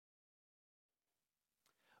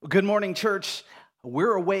Good morning, church.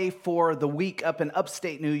 We're away for the week up in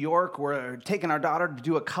upstate New York. We're taking our daughter to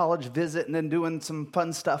do a college visit and then doing some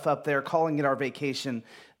fun stuff up there, calling it our vacation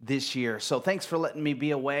this year. So thanks for letting me be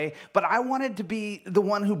away. But I wanted to be the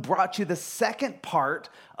one who brought you the second part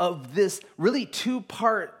of this really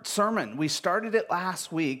two-part sermon. We started it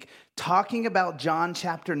last week talking about John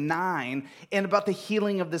chapter 9 and about the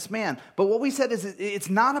healing of this man. But what we said is it's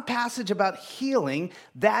not a passage about healing.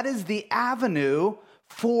 That is the avenue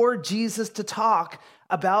for Jesus to talk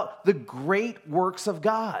about the great works of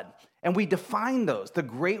God. And we define those. The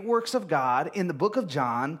great works of God in the book of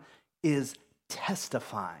John is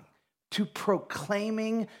testifying, to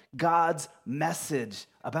proclaiming God's message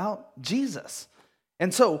about Jesus.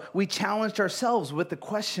 And so we challenged ourselves with the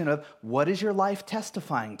question of, what is your life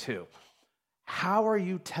testifying to? How are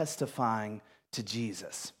you testifying to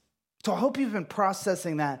Jesus? So I hope you've been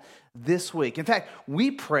processing that this week. In fact, we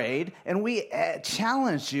prayed and we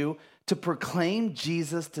challenged you to proclaim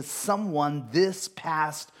Jesus to someone this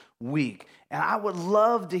past week. And I would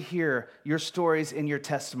love to hear your stories and your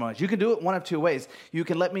testimonies. You can do it one of two ways. You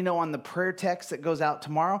can let me know on the prayer text that goes out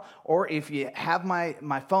tomorrow, or if you have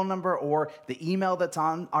my phone number or the email that's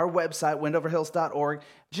on our website, windoverhills.org,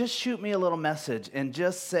 just shoot me a little message and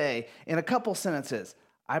just say, in a couple sentences,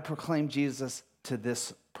 I proclaim Jesus to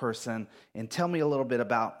this person, and tell me a little bit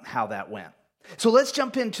about how that went. So let's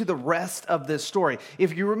jump into the rest of this story.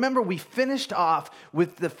 If you remember, we finished off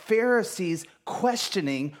with the Pharisees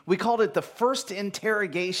questioning, we called it the first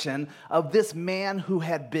interrogation of this man who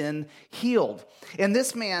had been healed. And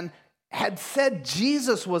this man had said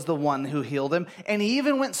Jesus was the one who healed him, and he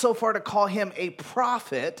even went so far to call him a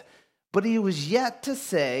prophet, but he was yet to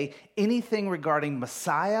say anything regarding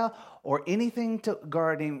Messiah or anything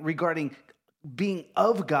regarding being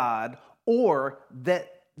of God, or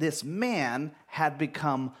that this man had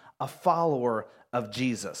become a follower of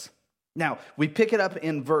Jesus. Now, we pick it up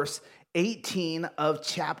in verse 18 of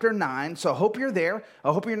chapter 9. So I hope you're there.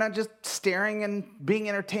 I hope you're not just staring and being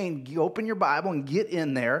entertained. You open your Bible and get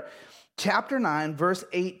in there. Chapter 9, verse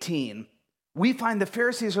 18. We find the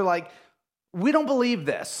Pharisees are like, we don't believe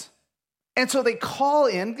this. And so they call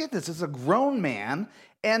in, get this, it's a grown man,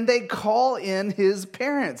 and they call in his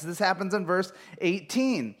parents. This happens in verse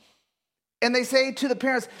 18. And they say to the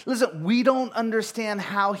parents, listen, we don't understand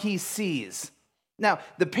how he sees. Now,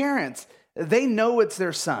 the parents, they know it's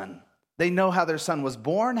their son. They know how their son was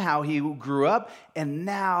born, how he grew up, and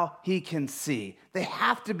now he can see. They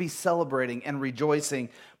have to be celebrating and rejoicing,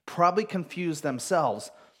 probably confused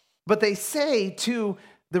themselves. But they say to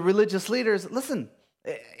the religious leaders, listen,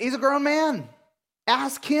 he's a grown man.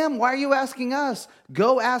 Ask him. Why are you asking us?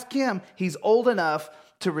 Go ask him. He's old enough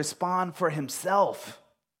to respond for himself.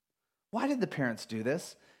 Why did the parents do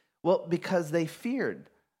this? Well, because they feared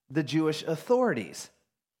the Jewish authorities.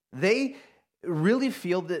 They really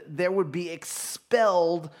feel that they would be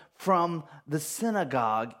expelled from the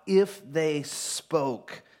synagogue if they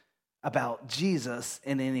spoke about Jesus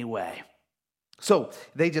in any way. So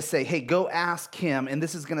they just say, hey, go ask him. And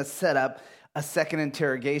this is going to set up a second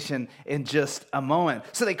interrogation in just a moment.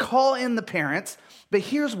 So they call in the parents, but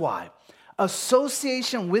here's why.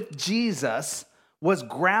 Association with Jesus was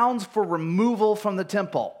grounds for removal from the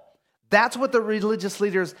temple. That's what the religious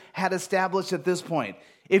leaders had established at this point.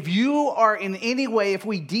 If you are in any way, if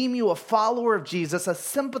we deem you a follower of Jesus, a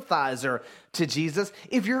sympathizer to Jesus,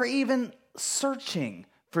 if you're even searching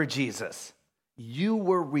for Jesus, you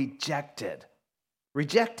were rejected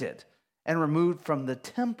and removed from the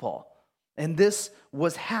temple. And this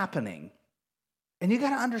was happening. And you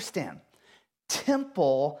got to understand,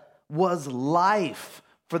 temple was life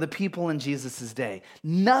for the people in Jesus' day.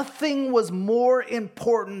 Nothing was more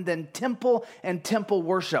important than temple and temple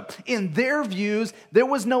worship. In their views, there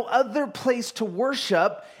was no other place to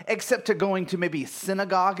worship except to going to maybe a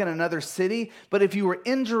synagogue in another city. But if you were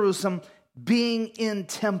in Jerusalem, being in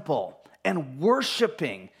temple and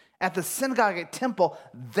worshiping at the synagogue at temple,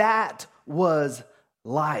 that was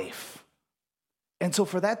life. And so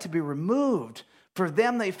for that to be removed, for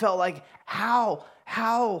them, they felt like, how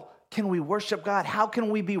can we worship God? How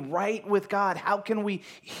can we be right with God? How can we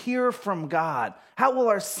hear from God? How will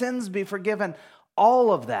our sins be forgiven?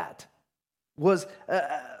 All of that was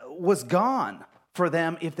gone for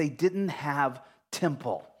them if they didn't have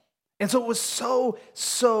temple. And so it was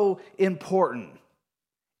so important.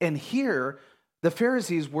 And here, the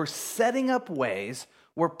Pharisees were setting up ways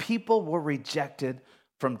where people were rejected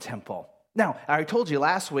from temple. Now, I told you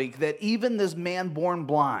last week that even this man born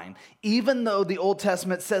blind, even though the Old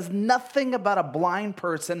Testament says nothing about a blind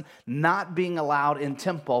person not being allowed in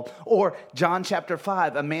temple, or John chapter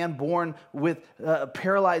 5, a man born with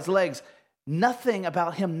paralyzed legs, nothing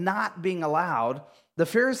about him not being allowed. The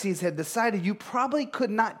Pharisees had decided you probably could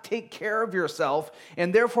not take care of yourself,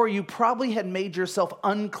 and therefore you probably had made yourself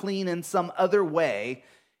unclean in some other way,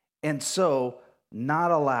 and so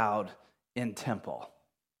not allowed in temple.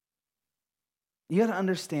 You got to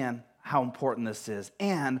understand how important this is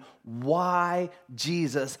and why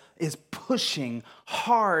Jesus is pushing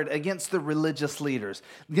hard against the religious leaders.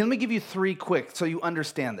 Let me give you three quick so you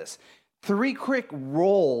understand this. Three quick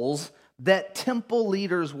roles that temple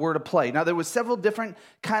leaders were to play. Now, there was several different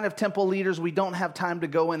kind of temple leaders. We don't have time to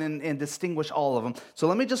go in and distinguish all of them. So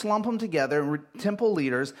let me just lump them together. Temple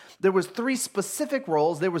leaders, there was three specific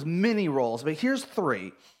roles. There was many roles, but here's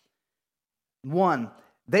three. One,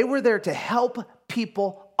 they were there to help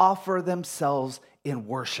people offer themselves in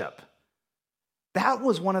worship. That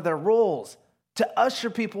was one of their roles, to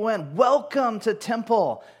usher people in. Welcome to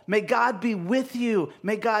temple. May God be with you.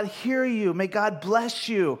 May God hear you. May God bless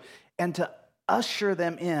you. And to usher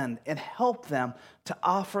them in and help them to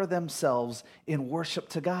offer themselves in worship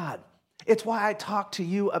to God. It's why I talk to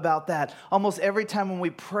you about that. Almost every time when we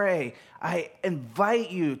pray, I invite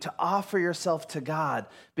you to offer yourself to God,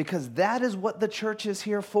 because that is what the church is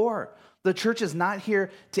here for. The church is not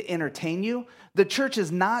here to entertain you. The church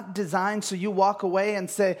is not designed so you walk away and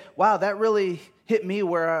say, wow, that really hit me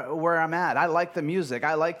where I'm at. I like the music.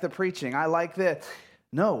 I like the preaching. I like the...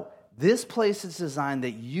 No, this place is designed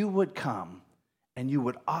that you would come and you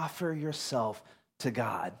would offer yourself to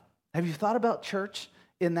God. Have you thought about church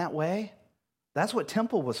in that way? That's what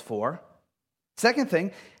temple was for. Second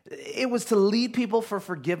thing, it was to lead people for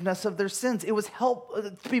forgiveness of their sins. It was help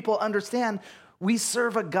people understand we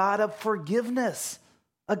serve a God of forgiveness,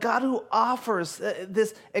 a God who offers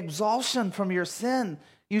this absolution from your sin.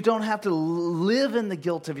 You don't have to live in the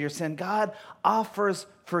guilt of your sin. God offers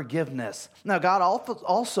forgiveness. Now, God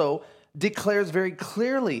also declares very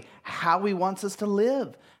clearly how he wants us to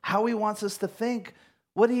live, how he wants us to think,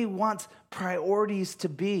 what he wants priorities to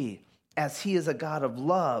be, as he is a God of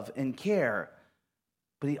love and care.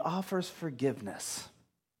 But he offers forgiveness.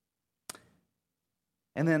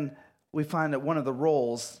 And then we find that one of the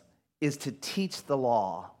roles is to teach the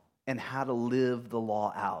law and how to live the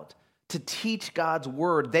law out. To teach God's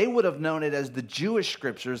word. They would have known it as the Jewish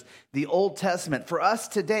scriptures, the Old Testament. For us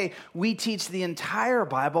today, we teach the entire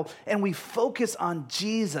Bible and we focus on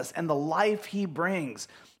Jesus and the life he brings.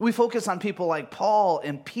 We focus on people like Paul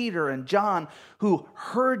and Peter and John who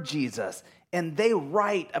heard Jesus, and they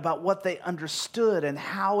write about what they understood and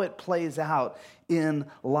how it plays out in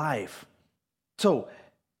life. So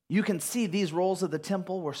you can see these roles of the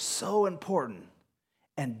temple were so important.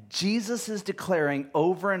 And Jesus is declaring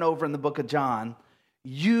over and over in the book of John,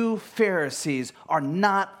 you Pharisees are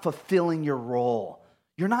not fulfilling your role.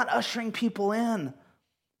 You're not ushering people in.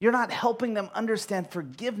 You're not helping them understand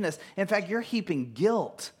forgiveness. In fact, you're heaping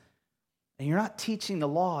guilt. And you're not teaching the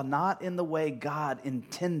law, not in the way God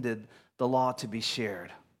intended the law to be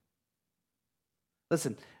shared.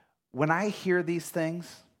 Listen, when I hear these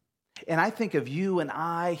things, and I think of you and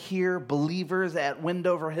I here, believers at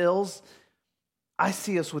Wendover Hills, I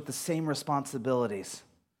see us with the same responsibilities.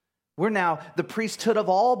 We're now the priesthood of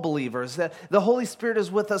all believers. The Holy Spirit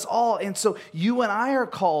is with us all. And so you and I are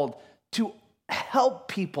called to help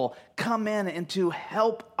people come in and to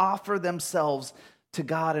help offer themselves to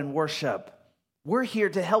God in worship. We're here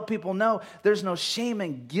to help people know there's no shame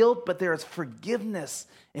and guilt, but there is forgiveness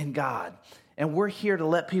in God. And we're here to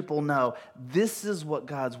let people know this is what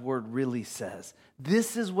God's word really says.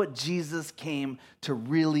 This is what Jesus came to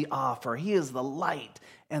really offer. He is the light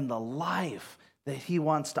and the life that he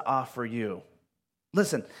wants to offer you.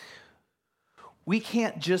 Listen, we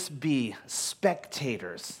can't just be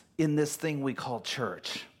spectators in this thing we call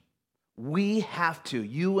church. We have to,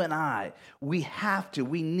 you and I, we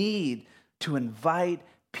need to invite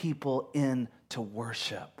people in to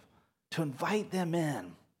worship, to invite them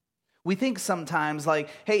in. We think sometimes like,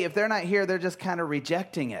 hey, if they're not here, they're just kind of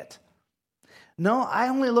rejecting it. No, I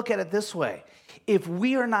only look at it this way. If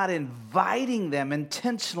we are not inviting them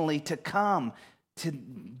intentionally to come, to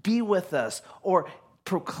be with us, or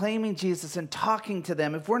proclaiming Jesus and talking to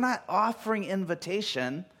them, if we're not offering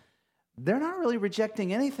invitation, they're not really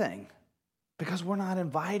rejecting anything because we're not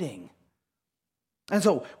inviting. And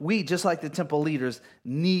so we, just like the temple leaders,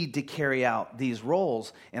 need to carry out these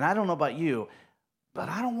roles. And I don't know about you, but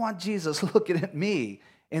I don't want Jesus looking at me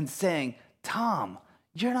and saying, Tom,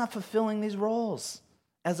 you're not fulfilling these roles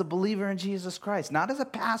as a believer in Jesus Christ. Not as a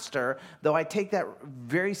pastor, though I take that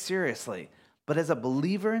very seriously, but as a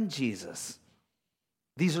believer in Jesus.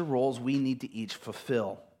 These are roles we need to each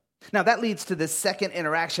fulfill. Now, that leads to this second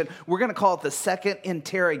interaction. We're going to call it the second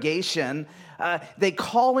interrogation. They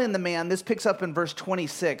call in the man. This picks up in verse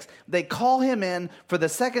 26. They call him in for the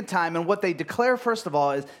second time, and what they declare, first of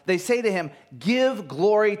all, is they say to him, "Give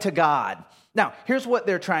glory to God." Now, here's what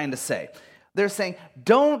they're trying to say. They're saying,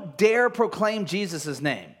 don't dare proclaim Jesus'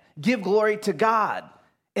 name. Give glory to God.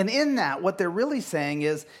 And in that, what they're really saying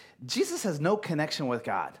is, Jesus has no connection with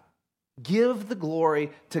God. Give the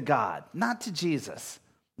glory to God, not to Jesus.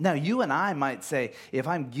 Now, you and I might say, if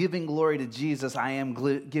I'm giving glory to Jesus, I am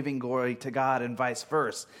giving glory to God, and vice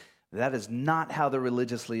versa. That is not how the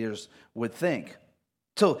religious leaders would think.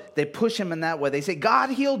 So they push him in that way. They say, God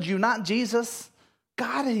healed you, not Jesus.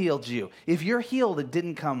 God healed you. If you're healed, it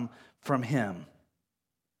didn't come from him.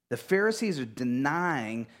 The Pharisees are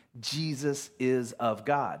denying Jesus is of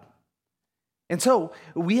God. And so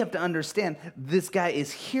we have to understand this guy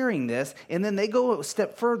is hearing this, and then they go a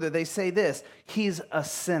step further. They say this, he's a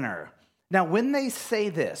sinner. Now, when they say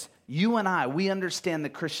this, you and I, we understand the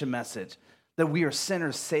Christian message that we are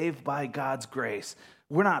sinners saved by God's grace.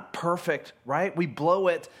 We're not perfect, right? We blow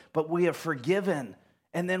it, but we are forgiven.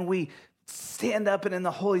 And then we stand up, and in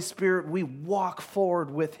the Holy Spirit, we walk forward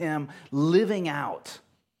with him, living out.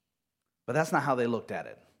 But that's not how they looked at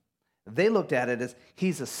it. They looked at it as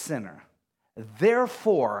he's a sinner.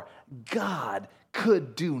 Therefore, God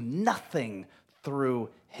could do nothing through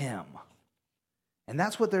him. And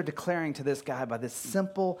that's what they're declaring to this guy by this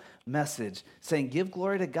simple message, saying, give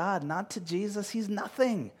glory to God, not to Jesus. He's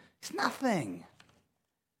nothing. He's nothing.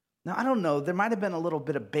 Now, I don't know. There might have been a little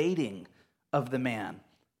bit of baiting of the man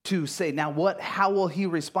to say, now how will he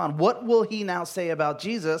respond? What will he now say about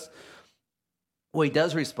Jesus? Well, he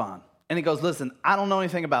does respond. And he goes, listen, I don't know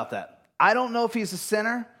anything about that. I don't know if he's a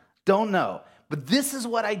sinner. Don't know. But this is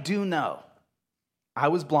what I do know. I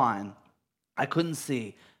was blind. I couldn't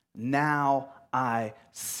see. Now I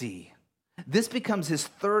see. This becomes his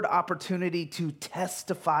third opportunity to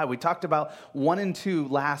testify. We talked about 1 and 2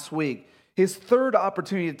 last week. His third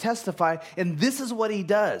opportunity to testify, and this is what he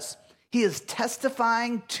does. He is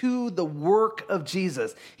testifying to the work of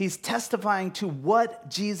Jesus. He's testifying to what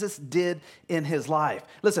Jesus did in his life.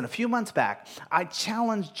 Listen, a few months back, I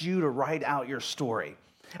challenged you to write out your story.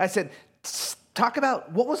 I said, talk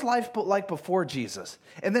about what was life like before Jesus?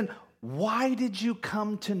 And then, why did you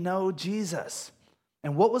come to know Jesus?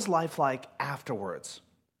 And what was life like afterwards?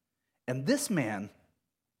 And this man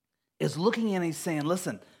is looking and he's saying,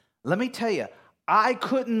 listen, let me tell you, I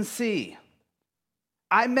couldn't see.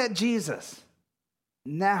 I met Jesus.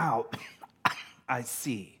 Now I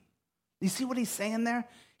see. You see what he's saying there?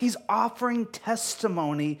 He's offering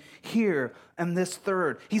testimony here in this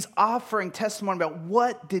third. He's offering testimony about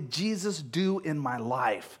what did Jesus do in my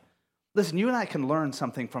life. Listen, you and I can learn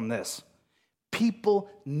something from this. People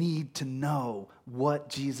need to know what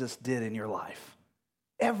Jesus did in your life.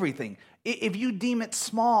 Everything. If you deem it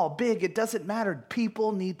small, big, it doesn't matter.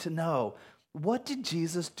 People need to know, what did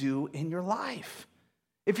Jesus do in your life?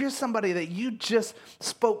 If you're somebody that you just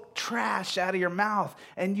spoke trash out of your mouth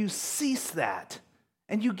and you cease that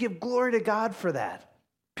and you give glory to God for that,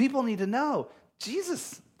 people need to know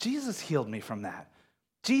Jesus healed me from that.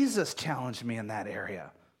 Jesus challenged me in that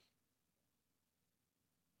area.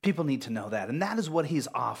 People need to know that, and that is what he's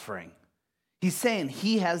offering. He's saying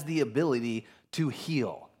he has the ability to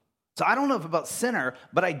heal. So I don't know about sinner,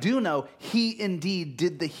 but I do know he indeed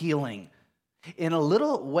did the healing. In a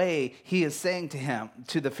little way, he is saying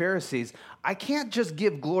to the Pharisees, I can't just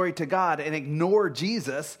give glory to God and ignore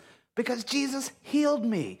Jesus because Jesus healed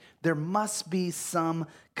me. There must be some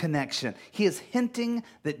connection. He is hinting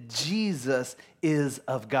that Jesus is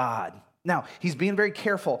of God. Now, he's being very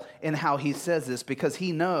careful in how he says this because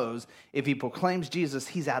he knows if he proclaims Jesus,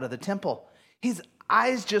 he's out of the temple. His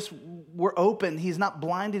eyes just were open. He's not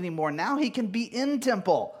blind anymore. Now he can be in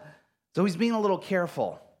temple. So he's being a little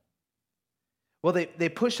careful. Well, they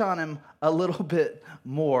push on him a little bit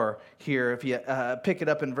more here if you pick it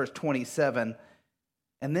up in verse 27.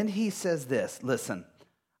 And then he says this, listen,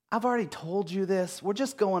 I've already told you this. We're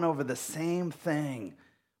just going over the same thing.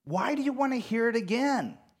 Why do you want to hear it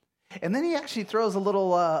again? And then he actually throws a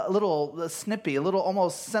little snippy, a little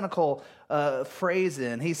almost cynical phrase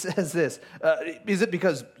in. He says this, is it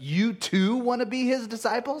because you too want to be his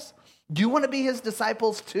disciples? Do you want to be his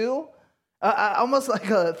disciples too? Almost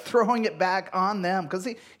like throwing it back on them because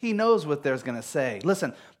he knows what they're going to say.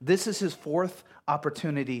 Listen, this is his fourth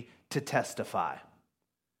opportunity to testify.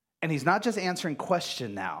 And he's not just answering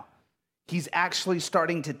question now. He's actually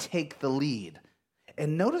starting to take the lead.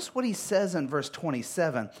 And notice what he says in verse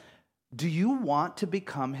 27. Do you want to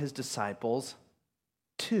become his disciples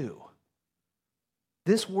too?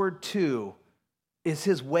 This word too is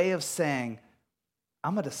his way of saying,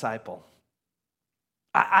 I'm a disciple.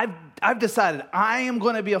 I've decided I am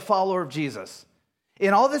going to be a follower of Jesus.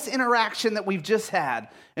 In all this interaction that we've just had,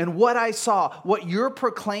 and what I saw, what you're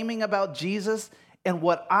proclaiming about Jesus and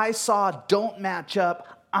what I saw don't match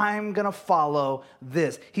up, I'm going to follow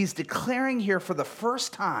this. He's declaring here for the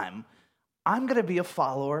first time, I'm going to be a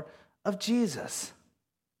follower of Jesus.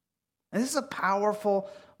 And this is a powerful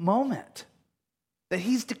moment that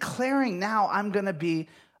he's declaring now, I'm going to be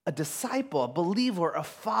a disciple, a believer, a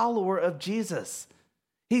follower of Jesus.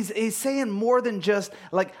 He's saying more than just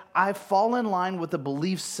like, I fall in line with the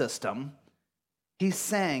belief system. He's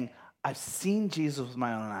saying, I've seen Jesus with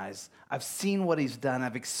my own eyes. I've seen what he's done.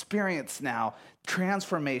 I've experienced now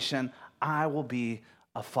transformation. I will be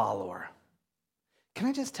a follower. Can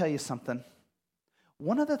I just tell you something?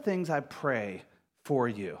 One of the things I pray for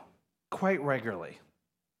you quite regularly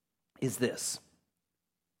is this,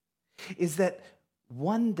 is that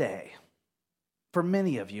one day, for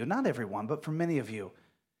many of you, not everyone, but for many of you,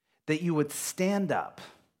 that you would stand up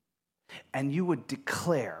and you would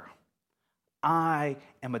declare, I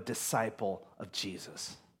am a disciple of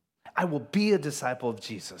Jesus. I will be a disciple of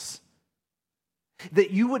Jesus.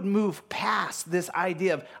 That you would move past this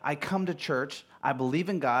idea of, I come to church, I believe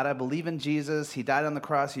in God, I believe in Jesus, he died on the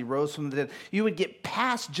cross, he rose from the dead. You would get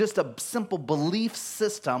past just a simple belief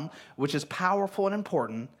system, which is powerful and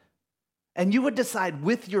important, and you would decide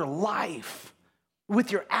with your life,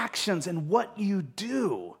 with your actions and what you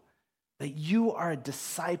do, that you are a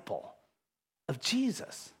disciple of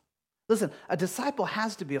Jesus. Listen, a disciple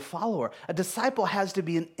has to be a follower. A disciple has to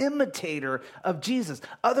be an imitator of Jesus.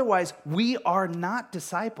 Otherwise, we are not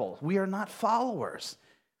disciples. We are not followers.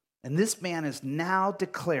 And this man is now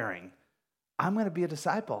declaring, I'm going to be a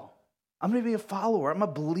disciple. I'm going to be a follower. I'm a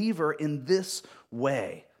believer in this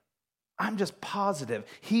way. I'm just positive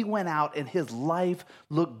he went out and his life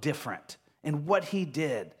looked different. And what he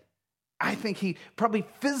did, I think he probably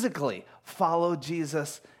physically followed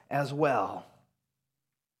Jesus as well.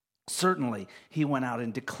 Certainly, he went out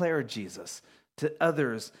and declared Jesus to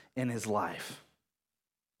others in his life.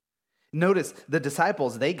 Notice the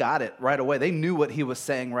disciples, they got it right away. They knew what he was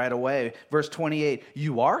saying right away. Verse 28,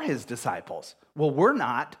 you are his disciples. Well, we're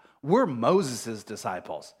not. We're Moses'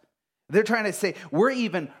 disciples. They're trying to say, we're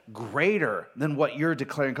even greater than what you're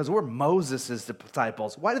declaring because we're Moses'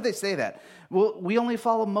 disciples. Why did they say that? Well, we only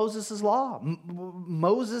follow Moses' law.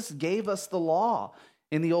 Moses gave us the law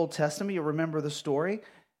in the Old Testament. You remember the story?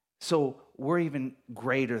 So we're even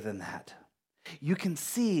greater than that. You can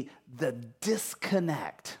see the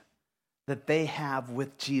disconnect that they have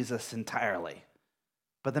with Jesus entirely.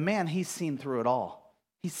 But the man, he's seen through it all.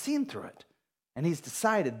 He's seen through it. And he's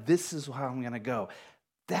decided, this is how I'm going to go.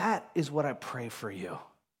 That is what I pray for you.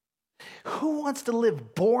 Who wants to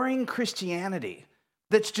live boring Christianity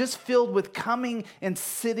that's just filled with coming and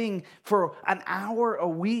sitting for an hour a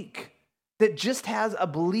week, that just has a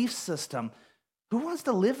belief system? Who wants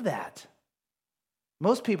to live that?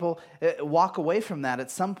 Most people walk away from that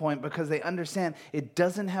at some point because they understand it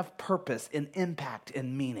doesn't have purpose and impact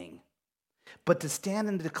and meaning. But to stand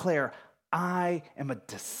and declare, I am a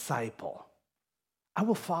disciple. I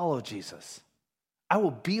will follow Jesus. I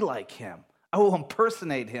will be like him. I will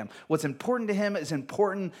impersonate him. What's important to him is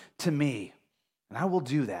important to me. And I will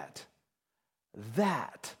do that.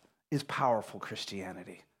 That is powerful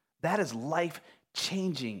Christianity. That is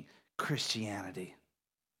life-changing Christianity.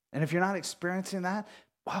 And if you're not experiencing that,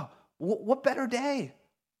 wow, what better day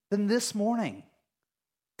than this morning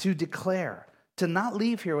to declare, to not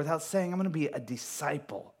leave here without saying, I'm going to be a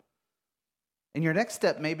disciple. And your next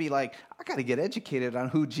step may be like, I got to get educated on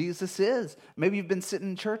who Jesus is. Maybe you've been sitting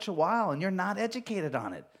in church a while and you're not educated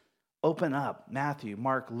on it. Open up Matthew,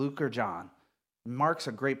 Mark, Luke, or John. Mark's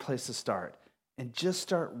a great place to start. And just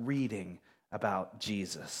start reading about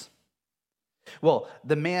Jesus. Well,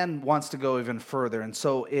 the man wants to go even further. And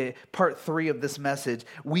so part 3 of this message,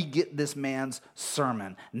 we get this man's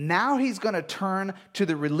sermon. Now he's going to turn to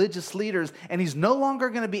the religious leaders, and he's no longer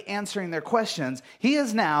going to be answering their questions. He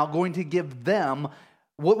is now going to give them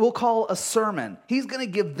what we'll call a sermon. He's going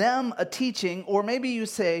to give them a teaching, or maybe you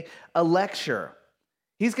say a lecture.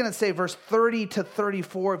 He's going to say verse 30 to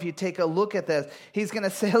 34, if you take a look at this, he's going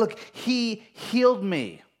to say, look, he healed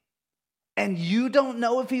me. And you don't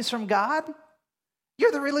know if he's from God?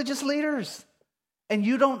 You're the religious leaders. And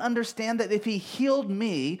you don't understand that if he healed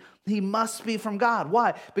me, he must be from God.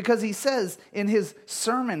 Why? Because he says in his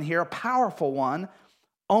sermon here, a powerful one,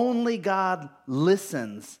 only God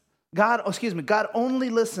listens. God only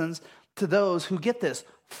listens to those who, get this,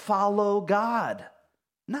 follow God,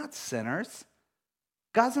 not sinners.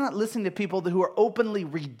 God's not listening to people who are openly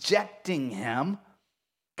rejecting him.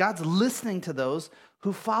 God's listening to those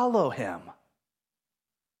who follow him.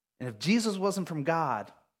 And if Jesus wasn't from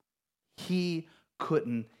God, he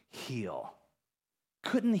couldn't heal.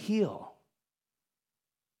 Couldn't heal.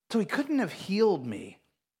 So he couldn't have healed me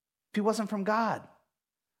if he wasn't from God.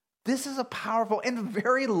 This is a powerful and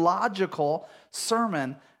very logical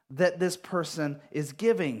sermon that this person is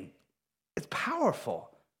giving. It's powerful,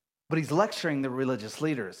 but he's lecturing the religious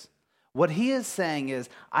leaders. What he is saying is,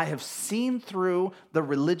 I have seen through the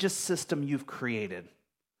religious system you've created.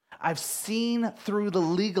 I've seen through the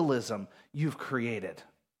legalism you've created.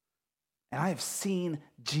 And I have seen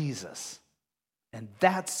Jesus. And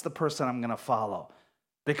that's the person I'm going to follow.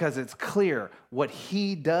 Because it's clear what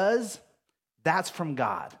he does, that's from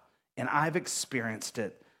God. And I've experienced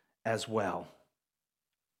it as well.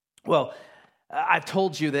 Well, I've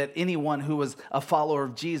told you that anyone who was a follower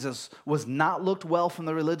of Jesus was not looked well from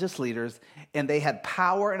the religious leaders, and they had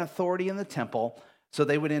power and authority in the temple, so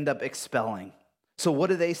they would end up expelling. So what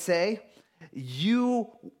do they say? You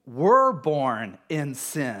were born in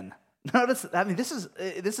sin. Notice,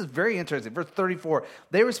 this is very interesting. Verse 34,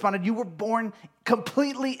 they responded, you were born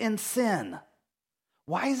completely in sin.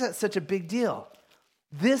 Why is that such a big deal?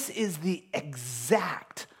 This is the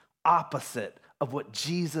exact opposite of what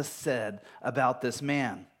Jesus said about this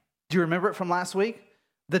man. Do you remember it from last week?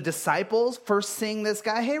 The disciples first seeing this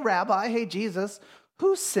guy, hey, Rabbi, hey, Jesus,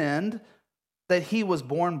 who sinned that he was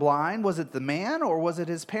born blind? Was it the man or was it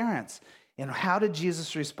his parents? And how did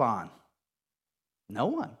Jesus respond? No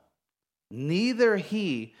one. Neither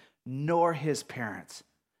he nor his parents.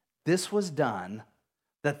 This was done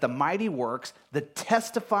that the mighty works, the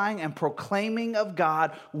testifying and proclaiming of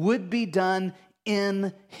God would be done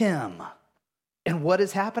in him. And what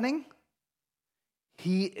is happening?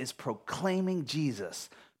 He is proclaiming Jesus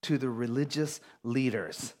to the religious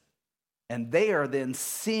leaders. And they are then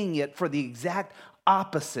seeing it for the exact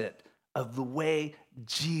opposite of the way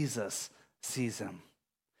Jesus sees him.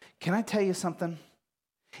 Can I tell you something?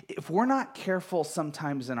 If we're not careful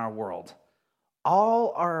sometimes in our world,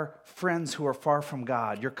 all our friends who are far from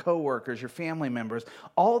God, your coworkers, your family members,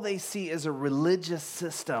 all they see is a religious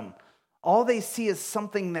system. All they see is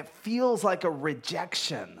something that feels like a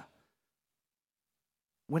rejection,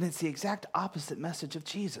 when it's the exact opposite message of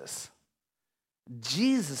Jesus.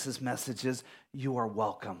 Jesus' message is, you are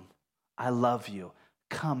welcome. I love you.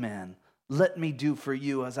 Come in. Let me do for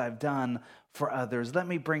you as I've done for others. Let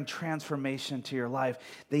me bring transformation to your life.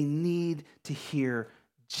 They need to hear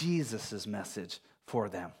Jesus' message for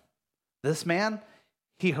them. This man,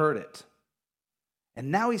 he heard it.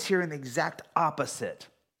 And now he's hearing the exact opposite.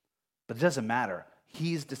 But it doesn't matter.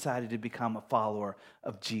 He's decided to become a follower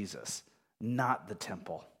of Jesus, not the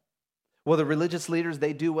temple. Well, the religious leaders,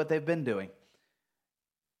 they do what they've been doing.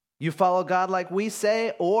 You follow God like we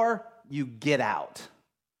say, or you get out.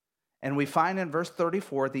 And we find in verse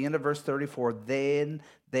 34, at the end of verse 34, then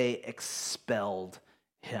they expelled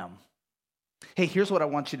him. Hey, here's what I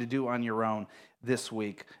want you to do on your own this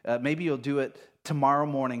week. Maybe you'll do it tomorrow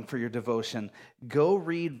morning for your devotion. Go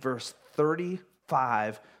read verse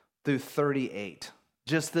 35 through 38.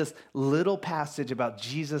 Just this little passage about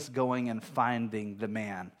Jesus going and finding the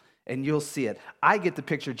man. And you'll see it. I get the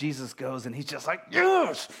picture. Jesus goes and he's just like,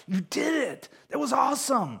 yes, you did it. That was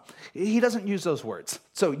awesome. He doesn't use those words.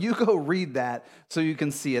 So you go read that so you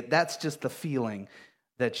can see it. That's just the feeling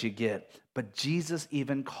that you get. But Jesus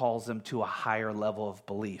even calls them to a higher level of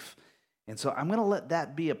belief. And so I'm going to let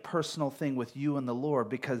that be a personal thing with you and the Lord,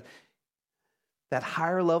 because that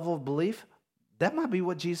higher level of belief, that might be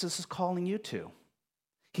what Jesus is calling you to.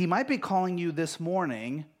 He might be calling you this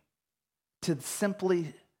morning to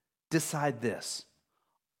simply decide this.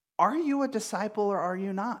 Are you a disciple or are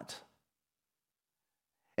you not?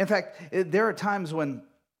 In fact, there are times when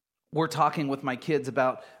we're talking with my kids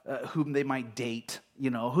about whom they might date,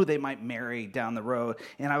 who they might marry down the road.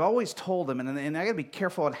 And I've always told them, and I got to be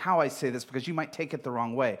careful on how I say this because you might take it the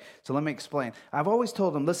wrong way. So let me explain. I've always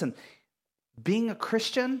told them, listen, being a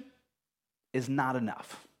Christian is not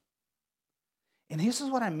enough. And this is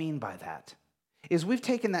what I mean by that. Is we've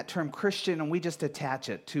taken that term Christian and we just attach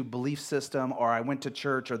it to belief system, or I went to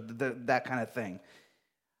church, or that kind of thing.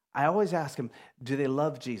 I always ask them, do they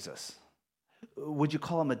love Jesus? Would you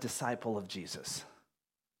call them a disciple of Jesus?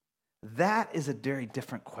 That is a very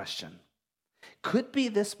different question. Could be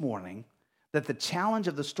this morning that the challenge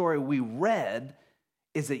of the story we read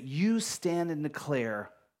is that you stand and declare,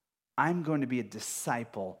 I'm going to be a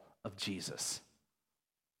disciple of Jesus.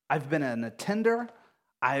 I've been an attender,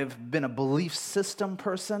 I've been a belief system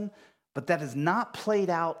person, but that has not played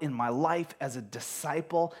out in my life as a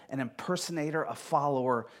disciple, an impersonator, a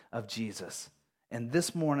follower of Jesus. And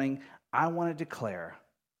this morning, I want to declare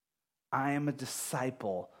I am a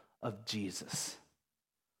disciple of Jesus.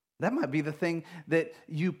 That might be the thing that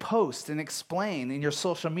you post and explain in your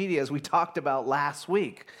social media, as we talked about last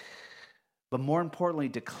week. But more importantly,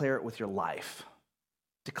 declare it with your life.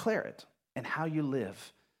 Declare it and how you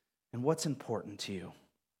live and what's important to you.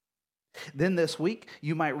 Then this week,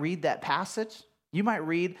 you might read that passage. You might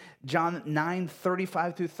read John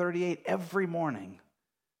 9:35 through 38 every morning.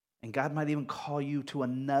 And God might even call you to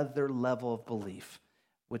another level of belief,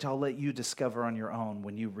 which I'll let you discover on your own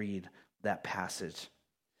when you read that passage.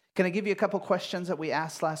 Can I give you a couple questions that we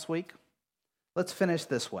asked last week? Let's finish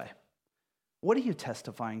this way. What are you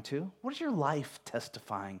testifying to? What is your life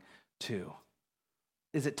testifying to?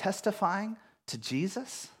 Is it testifying to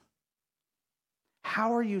Jesus?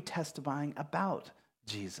 How are you testifying about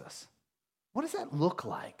Jesus? What does that look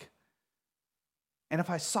like? And if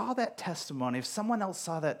I saw that testimony, if someone else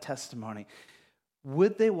saw that testimony,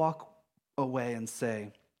 would they walk away and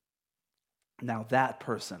say, now that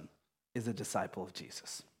person is a disciple of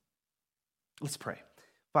Jesus? Let's pray.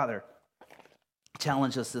 Father,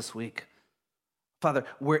 challenge us this week. Father,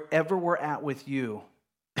 wherever we're at with you,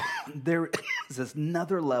 there is this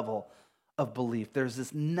another level of belief. There's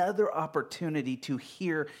this another opportunity to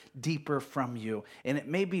hear deeper from you. And it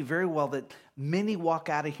may be very well that many walk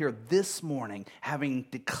out of here this morning having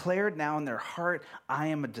declared now in their heart, I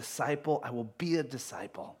am a disciple, I will be a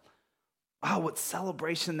disciple. Oh, what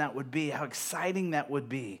celebration that would be, how exciting that would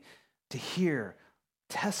be to hear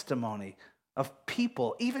testimony of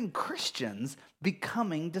people, even Christians,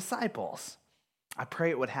 becoming disciples. I pray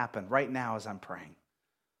it would happen right now as I'm praying.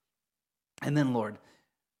 And then, Lord,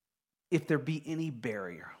 if there be any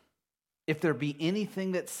barrier, if there be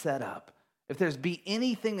anything that's set up, if there's be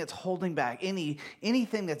anything that's holding back,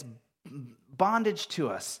 anything that's bondage to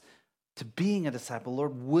us to being a disciple,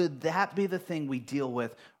 Lord, would that be the thing we deal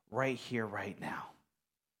with right here, right now?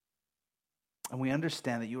 And we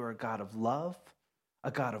understand that you are a God of love,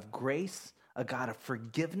 a God of grace, a God of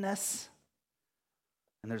forgiveness,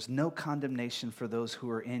 and there's no condemnation for those who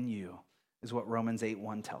are in you, is what Romans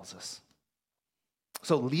 8:1 tells us.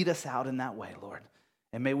 So lead us out in that way, Lord.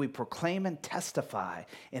 And may we proclaim and testify,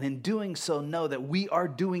 and in doing so know that we are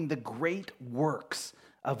doing the great works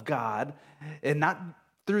of God, and not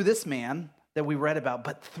through this man that we read about,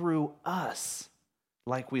 but through us,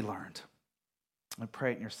 like we learned. I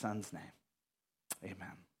pray it in your Son's name.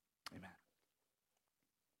 Amen. Amen.